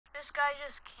This guy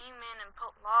just came in and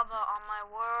put lava on my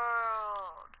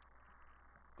world.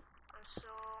 I'm so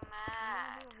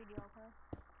mad. I'm gonna do a video, okay?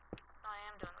 I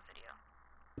am doing a video.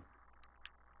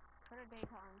 Put a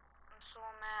daytime. I'm so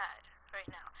mad right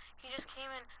now. He just came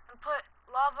in and put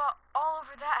lava all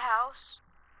over that house,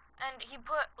 and he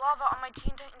put lava on my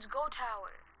Teen Titans Go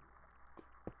tower.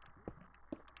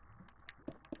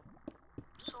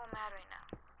 I'm so mad right now.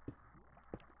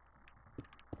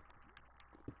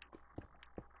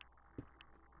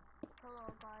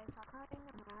 Hello guys, I'm having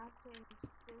a map because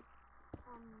this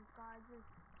guy just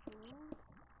came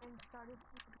and started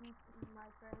to be my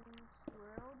friend's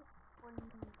world when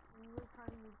we were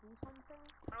trying to do something.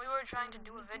 When we were trying to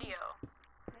do a video.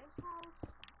 This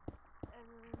house and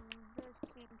this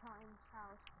Teen Titans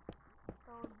house.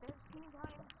 So this Teen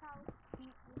Titans house,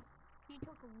 he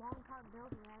took a long time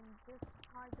building, and this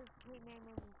guy just came in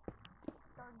and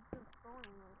started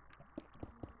destroying it.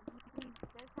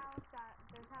 This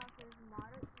house is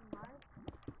modern, like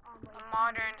A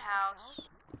modern house.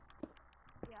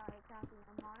 Yeah, exactly,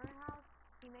 a modern house.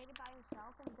 He made it by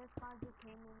himself, and this guy just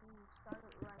came in and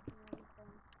started wrecking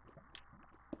everything.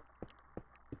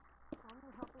 I'm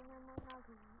helping him right now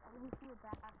because I really feel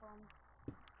bad for him.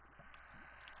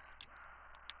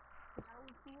 Because I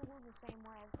would feel the same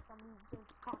way if somebody just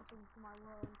comes into my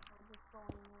world and started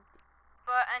destroying it.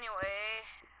 But anyway,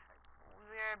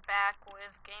 we're back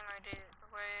with Gamer Dudes.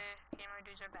 Gamer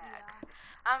Dudes are back. Yeah.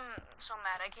 I'm so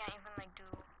mad. I can't even like do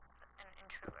an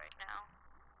intro right now.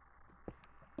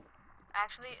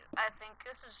 Actually, I think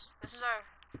this is our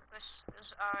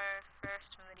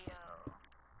first video.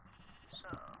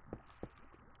 So.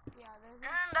 Yeah.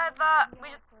 And I thought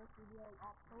we. First video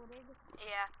uploaded.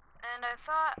 Yeah. And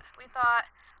we thought,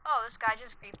 oh, this guy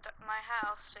just beeped up my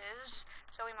houses,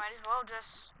 so we might as well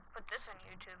just put this in a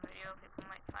YouTube video. People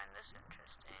might find this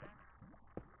interesting.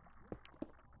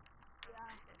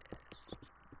 Yeah.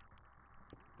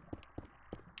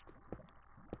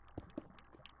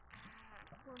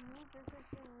 For me, this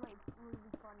isn't like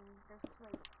really funny. This is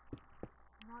like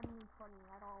not even funny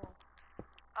at all.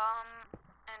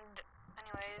 And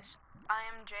anyways, I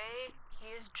am Jay.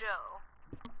 He is Joe.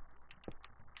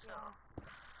 So.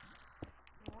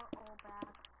 Yeah. We're all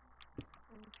back.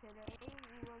 And today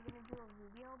we were gonna do a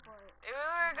video, but we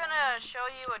were gonna show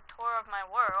you a tour of my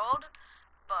world,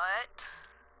 but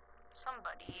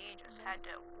somebody just had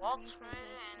to waltz right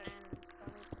in.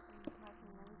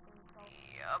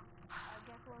 Yup. I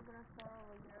guess we're gonna start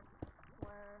over here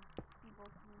where people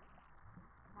see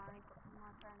my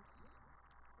friend's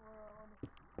world.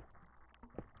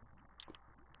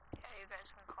 Yeah, you guys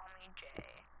can call me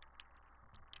Jay.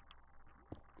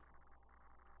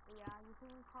 Yeah, you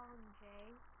can call him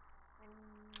Jay, and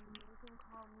you can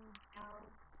call me Joe.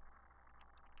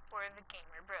 We're the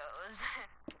Gamer Bros.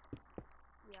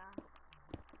 Yeah.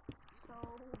 So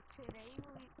today,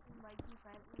 like you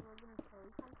said, we were gonna show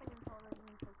you something until the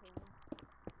music came.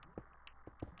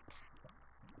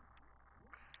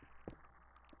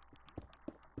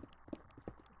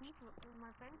 My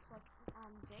friend's lucky,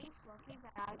 Jay's lucky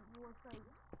that I was doing,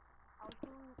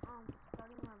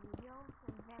 starting my video,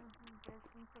 and then this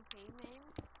people came in,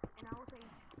 and I was like,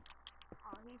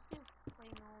 he's just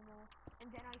playing normal, and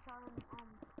then I saw him,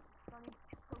 starting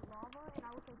to put lava, and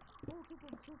I was like, oh,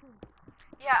 chicken.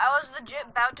 Yeah, I was legit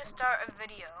about to start a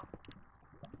video.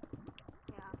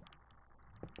 Yeah.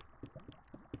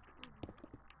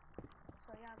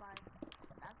 So yeah, guys,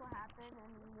 that's what happened,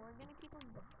 and we're gonna keep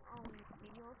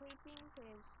videotaping,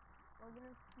 because we're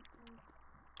gonna keep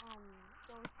go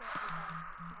short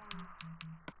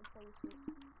the places.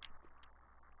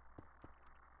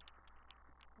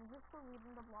 I'm just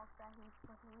deleting the blocks that he's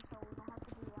putting, so we don't have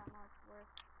to do that much work.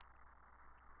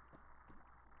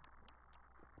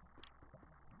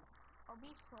 I'll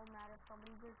be so mad if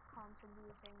somebody just comes and do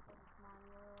the same thing to my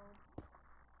world.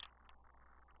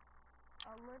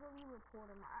 I'll literally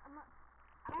report him. I don't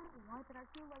know why, but I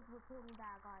feel like reporting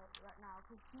that guy right now,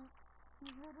 because he's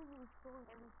literally destroying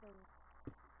everything.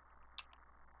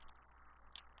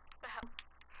 The hell?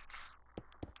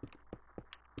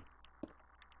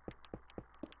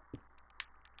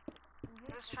 I'm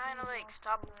just trying to like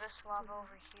stop this lava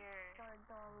over here. Start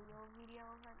the real video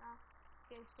right now.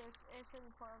 This isn't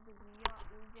part of the video.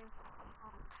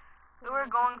 We were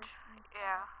going to,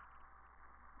 yeah.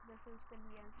 This is gonna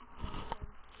be entertaining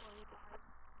for you guys.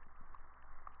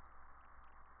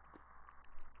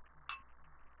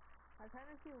 I kind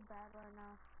of feel bad right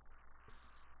now.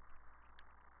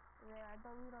 Yeah, I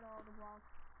deleted all the blocks.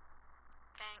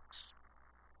 Thanks.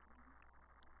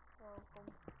 Welcome.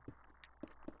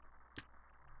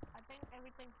 I think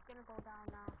everything's gonna go down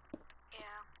now.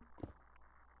 Yeah.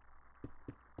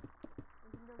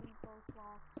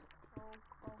 box.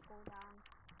 I'll go down.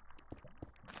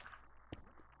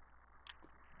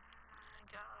 My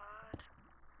God.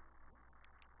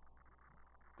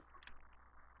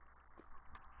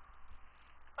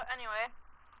 But anyway,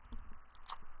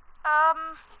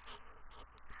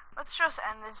 let's just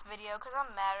end this video because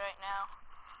I'm mad right now.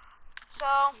 So,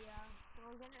 Yeah,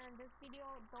 we're gonna end this video.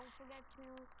 Don't forget to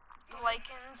like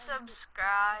and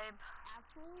subscribe.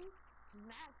 Actually,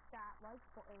 smash that like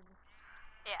button.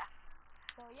 Yeah.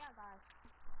 So yeah, guys,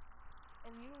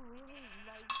 if you really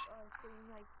like doing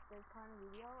like this kind of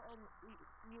video and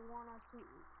you want us to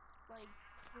like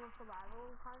do a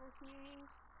survival kind of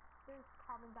series, just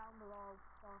comment down below.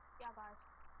 So yeah, guys,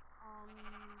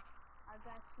 I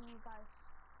guess see you guys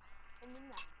in the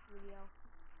next video.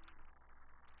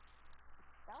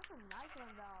 That was a nice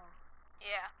one though.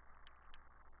 Yeah.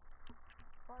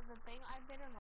 But the thing I didn't